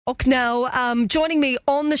Now, joining me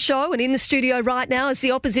on the show and in the studio right now is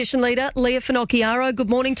the opposition leader, Leah Finocchiaro. Good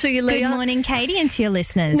morning to you, Leah. Good morning, Katie, and to your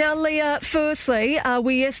listeners. Now, Leah, firstly,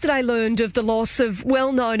 we yesterday learned of the loss of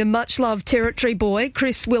well-known and much-loved Territory boy,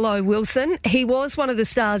 Chris Willow Wilson. He was one of the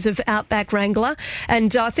stars of Outback Wrangler,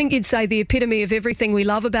 and I think you'd say the epitome of everything we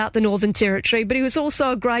love about the Northern Territory, but he was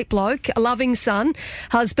also a great bloke, a loving son,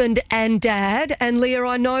 husband and dad. And, Leah,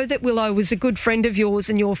 I know that Willow was a good friend of yours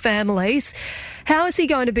and your family's. How is he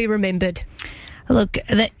going to be remembered? Look,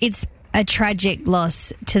 it's a tragic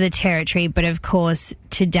loss to the Territory, but of course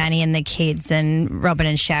to Danny and the kids and Robin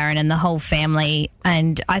and Sharon and the whole family.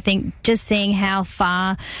 And I think just seeing how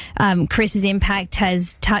far Chris's impact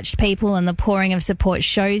has touched people and the pouring of support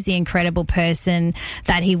shows the incredible person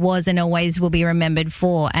that he was and always will be remembered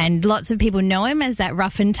for. And lots of people know him as that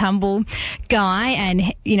rough and tumble guy.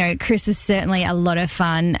 And, you know, Chris is certainly a lot of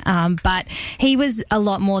fun, but he was a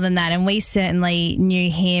lot more than that. And we certainly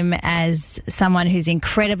knew him as someone who's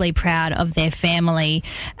incredibly proud of their family,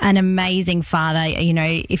 an amazing father. You know,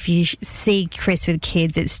 if you see Chris with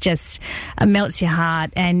kids, it's just melts your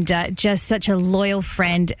heart, and just such a loyal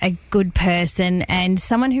friend, a good person, and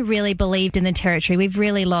someone who really believed in the Territory. We've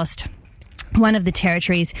really lost one of the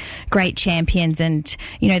Territory's great champions, and,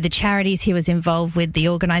 you know, the charities he was involved with, the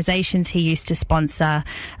organisations he used to sponsor.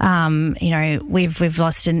 You know, we've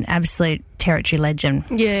lost an absolute Territory legend.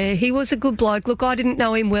 Yeah, he was a good bloke. Look, I didn't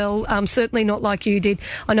know him well, certainly not like you did.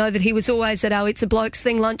 I know that he was always at our It's a Blokes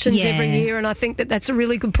Thing luncheons every year, and I think that that's a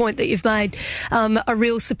really good point that you've made. A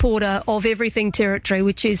real supporter of everything Territory,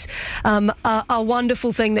 which is a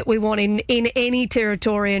wonderful thing that we want in any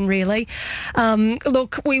Territorian, really.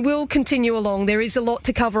 Look, we will continue along. There is a lot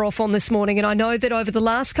to cover off on this morning, and I know that over the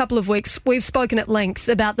last couple of weeks we've spoken at length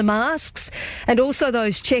about the masks and also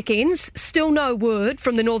those check-ins. Still no word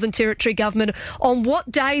from the Northern Territory government on what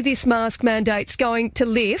day this mask mandate's going to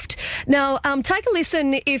lift. Now, take a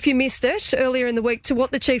listen, if you missed it earlier in the week, to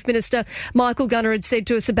what the Chief Minister, Michael Gunner, had said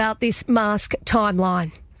to us about this mask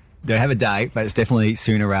timeline. Don't have a date, but it's definitely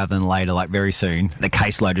sooner rather than later, like very soon. The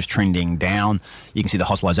caseload is trending down. You can see the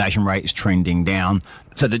hospitalisation rate is trending down.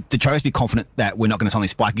 So the Charities be confident that we're not going to suddenly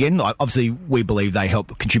spike again. Obviously, we believe they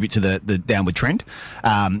help contribute to the downward trend.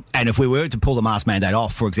 And if we were to pull the mask mandate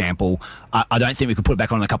off, for example, I don't think we could put it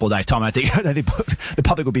back on in a couple of days' time. I don't think the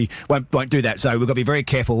public won't do that. So we've got to be very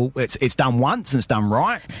careful. It's done once and it's done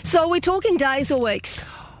right. So are we talking days or weeks?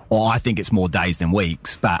 Well, I think it's more days than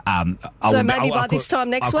weeks, but so maybe by this time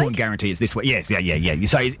next week? I couldn't guarantee it's this week. Yes, yeah.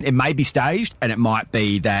 So it may be staged, and it might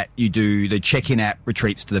be that you do the check-in app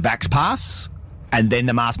retreats to the Vax Pass, and then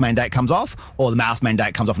the mask mandate comes off, or the mask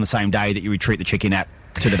mandate comes off on the same day that you retreat the check-in app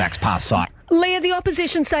to the Vax Pass site. Leah, the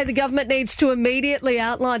opposition say the government needs to immediately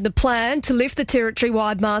outline the plan to lift the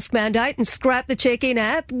territory-wide mask mandate and scrap the check-in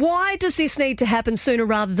app. Why does this need to happen sooner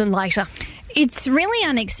rather than later? It's really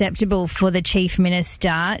unacceptable for the Chief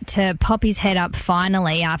Minister to pop his head up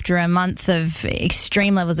finally after a month of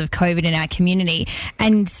extreme levels of COVID in our community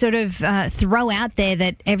and sort of throw out there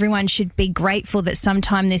that everyone should be grateful that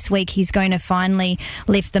sometime this week he's going to finally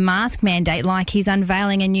lift the mask mandate, like he's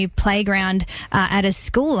unveiling a new playground at a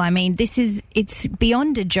school. I mean, it's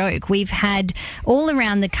beyond a joke. We've had all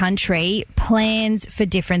around the country plans for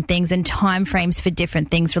different things and timeframes for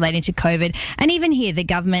different things relating to COVID. And even here, the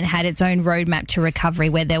government had its own roadmap to recovery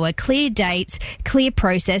where there were clear dates, clear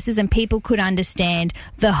processes, and people could understand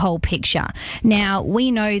the whole picture. Now, we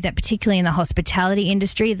know that particularly in the hospitality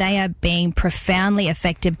industry, they are being profoundly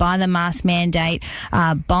affected by the mask mandate,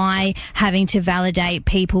 by having to validate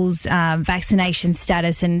people's vaccination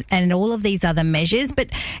status and all of these other measures. But,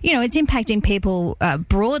 you know, it's impacting people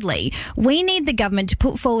broadly. We need the government to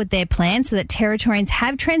put forward their plan so that Territorians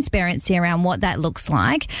have transparency around what that looks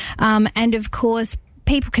like. And, of course,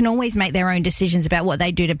 people can always make their own decisions about what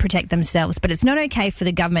they do to protect themselves, but it's not okay for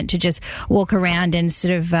the government to just walk around and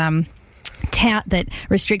sort of tout that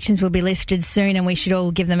restrictions will be lifted soon, and we should all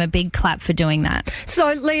give them a big clap for doing that.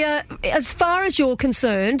 So, Leah, as far as you're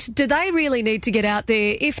concerned, do they really need to get out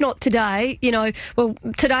there, if not today,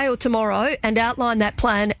 today or tomorrow, and outline that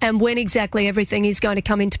plan and when exactly everything is going to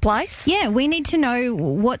come into place? Yeah, we need to know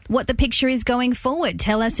what the picture is going forward.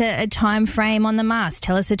 Tell us a time frame on the mask.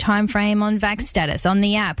 Tell us a time frame on vax status, on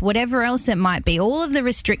the app, whatever else it might be. All of the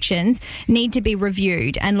restrictions need to be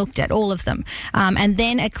reviewed and looked at, all of them. And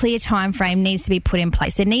then a clear time frame needs to be put in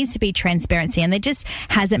place. There needs to be transparency, and there just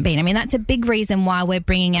hasn't been. I mean, that's a big reason why we're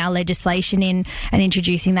bringing our legislation in and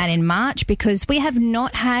introducing that in March, because we have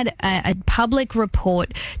not had a public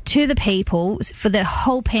report to the people for the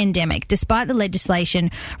whole pandemic, despite the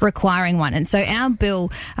legislation requiring one. And so our bill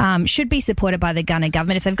should be supported by the Gunner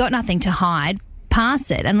government. If they've got nothing to hide,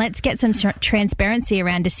 pass it, and let's get some transparency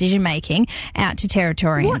around decision making out to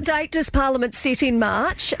Territorians. What date does Parliament sit in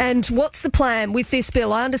March, and what's the plan with this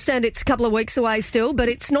bill? I understand it's a couple of weeks away still, but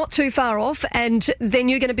it's not too far off, and then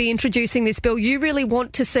you're going to be introducing this bill. You really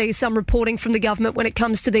want to see some reporting from the government when it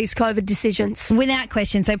comes to these COVID decisions. Without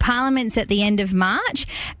question. So Parliament's at the end of March,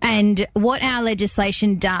 and what our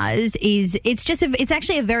legislation does is it's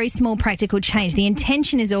actually a very small practical change. The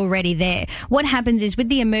intention is already there. What happens is with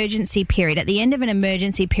the emergency period, at the end of an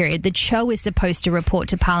emergency period, the CHO is supposed to report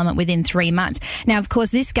to Parliament within 3 months. Now, of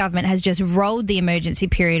course, this government has just rolled the emergency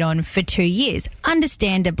period on for 2 years,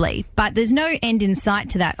 understandably, but there's no end in sight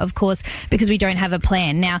to that, of course, because we don't have a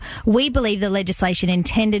plan. Now, we believe the legislation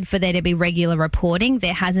intended for there to be regular reporting.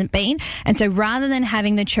 There hasn't been. And so rather than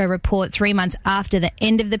having the CHO report 3 months after the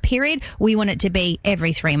end of the period, we want it to be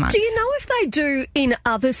every 3 months. Do you know if they do in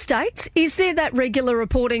other states? Is there that regular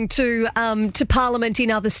reporting to Parliament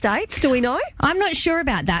in other states? Do we know? I'm not sure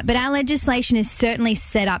about that, but our legislation is certainly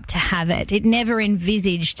set up to have it. It never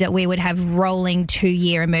envisaged that we would have rolling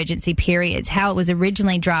 2-year emergency periods. How it was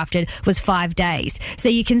originally drafted was 5 days. So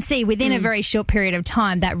you can see within a very short period of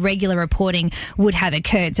time that regular reporting would have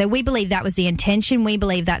occurred. So we believe that was the intention. We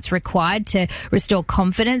believe that's required to restore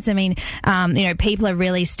confidence. I mean, people are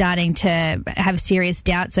really starting to have serious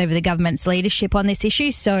doubts over the government's leadership on this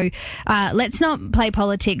issue. So let's not play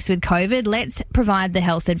politics with COVID. Let's provide the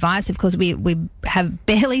health advice. Of course, we have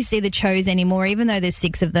barely see the CHOs anymore, even though there's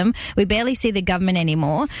 6 of them. We barely see the government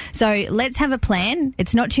anymore. So let's have a plan.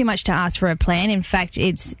 It's not too much to ask for a plan. In fact,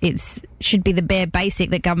 it's should be the bare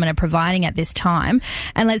basic that government are providing at this time.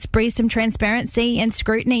 And let's breathe some transparency and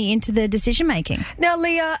scrutiny into the decision making. Now,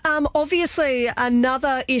 Leah, obviously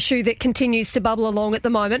another issue that continues to bubble along at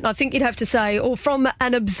the moment, and I think you'd have to say, or from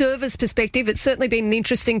an observer's perspective, it's certainly been an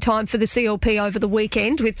interesting time for the CLP over the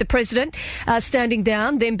weekend with the President standing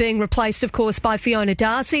down, then being replaced, of course, by Fiona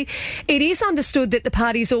Darcy. It is understood that the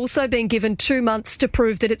party's also been given 2 months to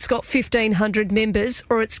prove that it's got 1,500 members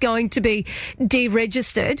or it's going to be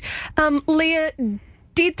deregistered. Leah,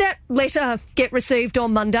 did that letter get received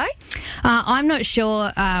on Monday? I'm not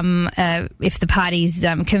sure if the parties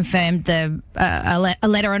confirmed a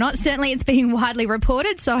letter or not. Certainly it's been widely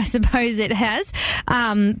reported, so I suppose it has.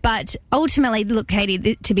 But ultimately, look,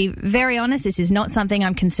 Katie, to be very honest, this is not something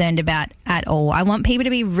I'm concerned about at all. I want people to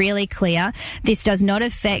be really clear. This does not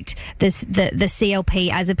affect the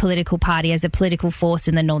CLP as a political party, as a political force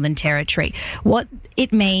in the Northern Territory. What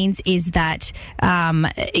it means is that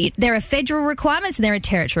there are federal requirements and there are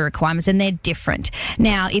territory requirements, and they're different.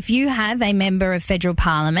 Now, if you have a member of federal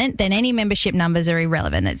parliament, then any membership numbers are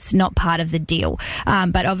irrelevant. It's not part of the deal.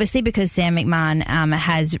 But obviously, because Sam McMahon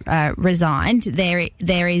has resigned,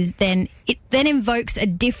 it then invokes a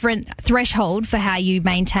different threshold for how you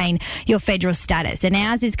maintain your federal status. And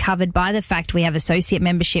ours is covered by the fact we have associate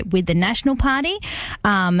membership with the National Party.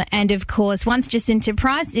 And of course, once Jacinta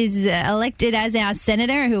Price is elected as our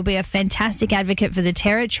senator, who will be a fantastic advocate for the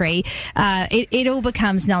Territory, it all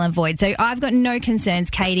becomes null and void. So I've got no concerns,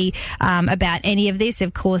 Katie, about any of this.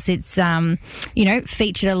 Of course, it's,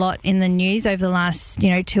 featured a lot in the news over the last,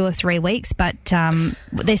 2 or 3 weeks, but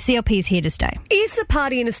the CLP is here to stay. Is the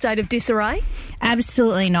party in a state of disarray?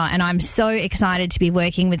 Absolutely not. And I'm so excited to be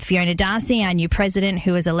working with Fiona Darcy, our new president,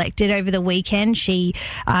 who was elected over the weekend. She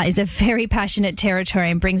is a very passionate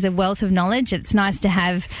Territorian and brings a wealth of knowledge. It's nice to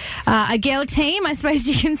have a girl team, I suppose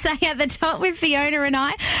you can say, at the top with Fiona and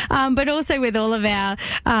I, but also with all of our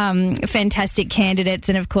fantastic candidates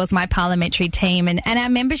and, of course, my parliamentary team and our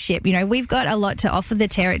membership. We've got a lot to offer the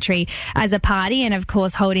Territory as a party and, of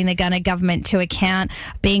course, holding the Gunner government to account,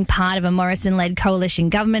 being part of a Morrison-led coalition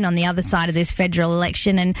government on the other side of this federal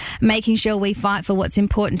election and making sure we fight for what's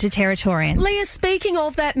important to Territorians. Leah, speaking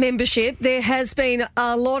of that membership, there has been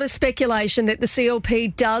a lot of speculation that the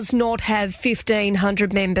CLP does not have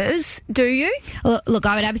 1,500 members. Do you? Look,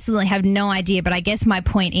 I would absolutely have no idea, but I guess my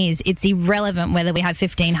point is it's irrelevant whether we have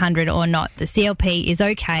 1,500 or not. The CLP is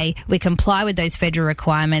okay. We comply with those federal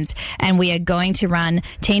requirements and we are going to run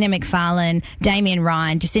Tina McFarlane, Damien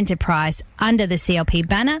Ryan, Jacinta Price under the CLP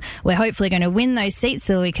banner. We're hopefully going to win those seats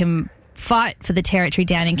so we can fight for the Territory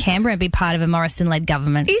down in Canberra and be part of a Morrison-led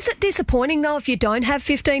government. Is it disappointing, though, if you don't have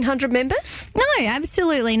 1,500 members? No,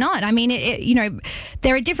 absolutely not. I mean,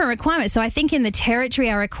 there are different requirements. So I think in the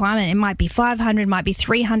Territory, our requirement, it might be 500, might be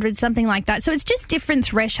 300, something like that. So it's just different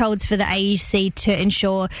thresholds for the AEC to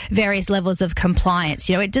ensure various levels of compliance.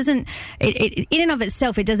 It doesn't, in and of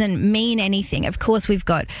itself, it doesn't mean anything. Of course, we've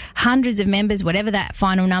got hundreds of members, whatever that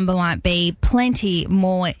final number might be, plenty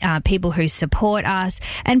more people who support us,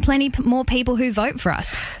 and plenty more people who vote for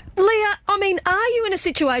us. Leah, I mean, are you in a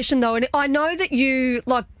situation, though, and I know that you,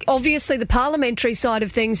 like, obviously the parliamentary side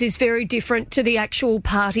of things is very different to the actual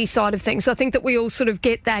party side of things. I think that we all sort of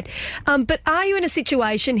get that. But are you in a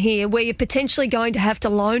situation here where you're potentially going to have to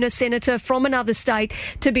loan a senator from another state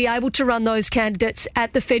to be able to run those candidates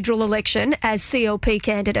at the federal election as CLP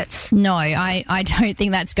candidates? No, I don't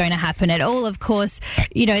think that's going to happen at all. Of course,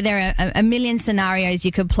 you know, there are a million scenarios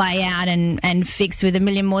you could play out and fix with a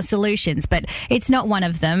million more solutions, but it's not one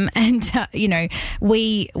of them. And, you know,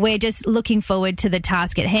 we're just looking forward to the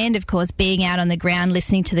task at hand, of course, being out on the ground,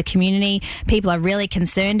 listening to the community. People are really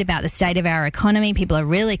concerned about the state of our economy. People are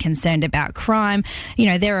really concerned about crime. You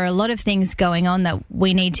know, there are a lot of things going on that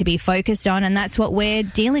we need to be focused on, and that's what we're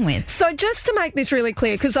dealing with. So just to make this really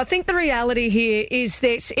clear, because I think the reality here is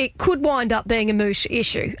that it could wind up being a moot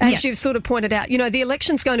issue, as you've sort of pointed out. You know, the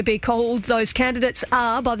election's going to be called. Those candidates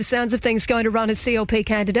are, by the sounds of things, going to run as CLP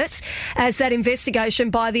candidates, as that investigation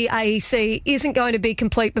by the AEC isn't going to be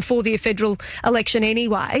complete before the federal election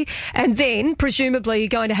anyway, and then presumably you're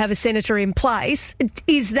going to have a senator in place.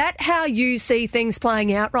 Is that how you see things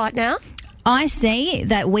playing out right now? I see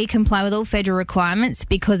that we comply with all federal requirements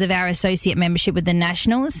because of our associate membership with the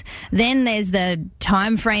Nationals. Then there's the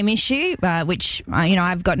time frame issue, which, you know,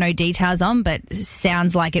 I've got no details on, but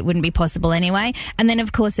sounds like it wouldn't be possible anyway. And then,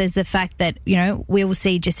 of course, there's the fact that, you know, we will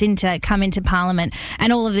see Jacinta come into Parliament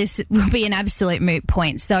and all of this will be an absolute moot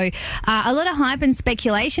point. So a lot of hype and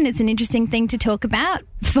speculation. It's an interesting thing to talk about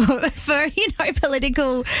for you know,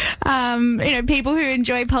 political, you know, people who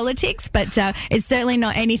enjoy politics, but it's certainly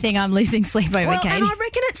not anything I'm losing sleep over, Katie. And I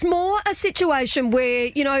reckon it's more a situation where,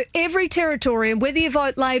 you know, every Territorian, whether you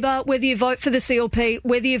vote Labor, whether you vote for the CLP,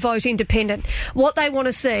 whether you vote independent, what they want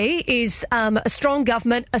to see is a strong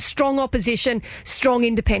government, a strong opposition, strong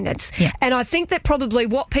independence. Yeah. And I think that probably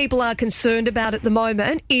what people are concerned about at the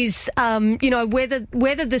moment is, you know, whether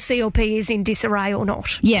the CLP is in disarray or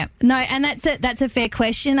not. Yeah, no, and that's a fair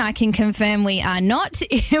question. I can confirm we are not.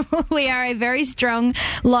 We are a very strong,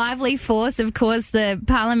 lively force. Of course, the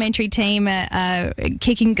parliamentary team are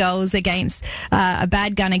kicking goals against a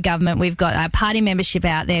bad gunner government. We've got our party membership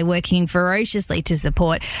out there working ferociously to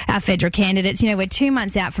support our federal candidates. You know, we're 2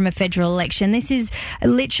 months out from a federal election. This is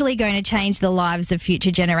literally going to change the lives of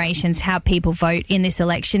future generations, how people vote in this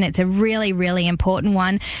election. It's a really, really important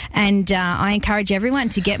one. And I encourage everyone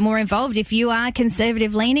to get more involved. If you are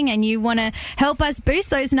conservative leaning and you want to help us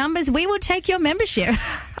boost those numbers, we will take your membership.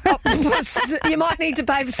 You might need to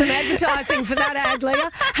pay for some advertising for that ad, Leah.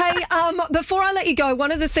 Hey, before I let you go,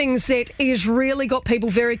 one of the things that has really got people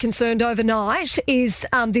very concerned overnight is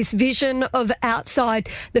this vision of outside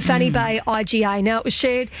the Fanny Bay IGA. Now, it was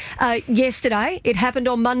shared yesterday. It happened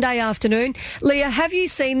on Monday afternoon. Leah, have you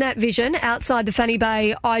seen that vision outside the Fanny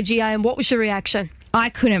Bay IGA, and what was your reaction? I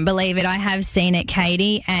couldn't believe it. I have seen it,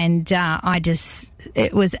 Katie, and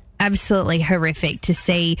it was absolutely horrific to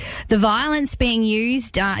see the violence being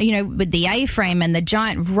used, you know, with the A-frame and the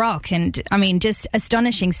giant rock, and I mean, just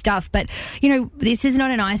astonishing stuff. But, you know, this is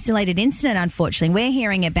not an isolated incident, unfortunately. We're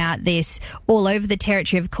hearing about this all over the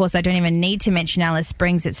territory. Of course, I don't even need to mention Alice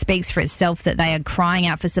Springs. It speaks for itself that they are crying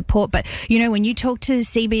out for support. But, you know, when you talk to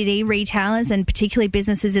CBD retailers and particularly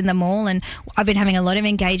businesses in the mall, and I've been having a lot of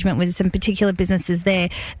engagement with some particular businesses there,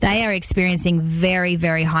 they are experiencing very,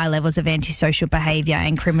 very high levels of antisocial behaviour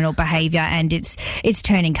and criminal behaviour, and it's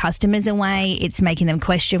turning customers away. It's making them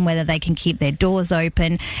question whether they can keep their doors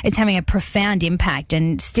open. It's having a profound impact,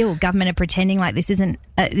 and still government are pretending like this isn't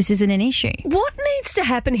an issue. What needs to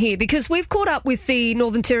happen here? Because we've caught up with the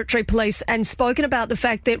Northern Territory Police and spoken about the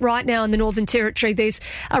fact that right now in the Northern Territory there's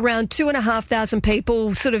around 2,500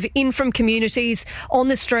 people sort of in from communities on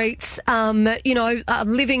the streets, living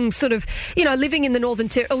in the Northern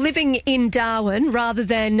Territory, living in Darwin rather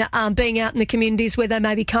than being out in the communities where they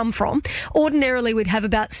maybe come from. Ordinarily we'd have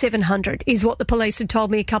about 700 is what the police had told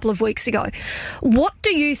me a couple of weeks ago. What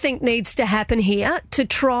do you think needs to happen here to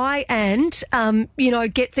try and,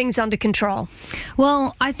 get things under control?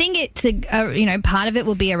 Well, I think it's part of it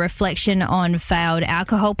will be a reflection on failed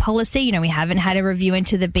alcohol policy. You know, we haven't had a review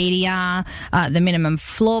into the BDR. The minimum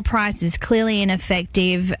floor price is clearly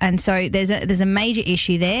ineffective, and so there's a major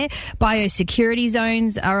issue there. Biosecurity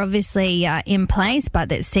zones are obviously in place,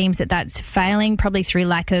 but it seems that that's failing, probably through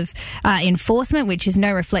lack of enforcement, which is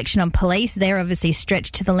no reflection on police. They're obviously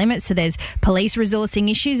stretched to the limit, so there's police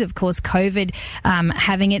resourcing issues. Of course, COVID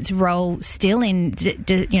having its role still in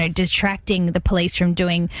distracting the police from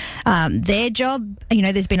doing their job. You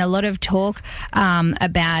know, there's been a lot of talk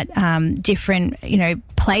about different,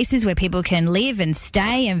 places where people can live and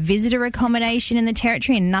stay and visitor accommodation in the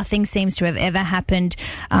territory, and nothing seems to have ever happened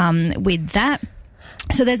with that.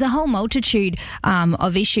 So there's a whole multitude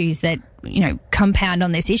of issues that, compound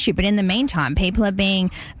on this issue. But in the meantime, people are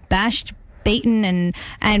being bashed, beaten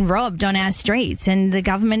and robbed on our streets, and the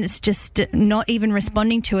government is just not even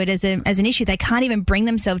responding to it as an issue. They can't even bring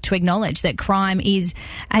themselves to acknowledge that crime is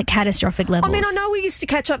at catastrophic levels. I mean, I know we used to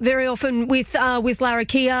catch up very often with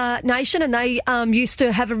Larrakia Nation, and they used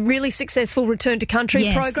to have a really successful return to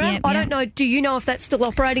country program. I don't know, do you know if that's still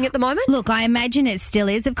operating at the moment? Look, I imagine it still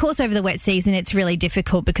is. Of course, over the wet season, it's really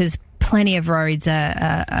difficult because plenty of roads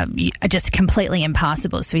are just completely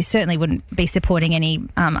impassable. So we certainly wouldn't be supporting any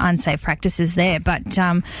unsafe practices there. But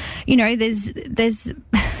there's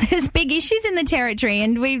big issues in the Territory,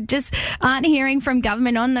 and we just aren't hearing from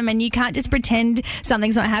government on them. And you can't just pretend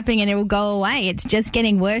something's not happening and it will go away. It's just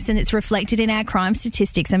getting worse, and it's reflected in our crime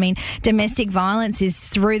statistics. I mean, domestic violence is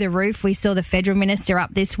through the roof. We saw the federal minister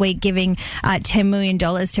up this week giving $10 million to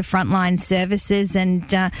frontline services, and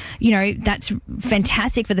that's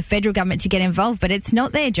fantastic for the federal government to get involved, but it's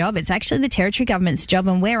not their job. It's actually the Territory government's job.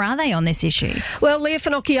 And where are they on this issue? Well, Leah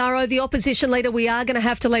Finocchiaro, the opposition leader, we are going to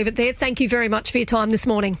have to leave it there. Thank you very much for your time this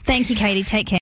morning. Thank you, Katie. Take care.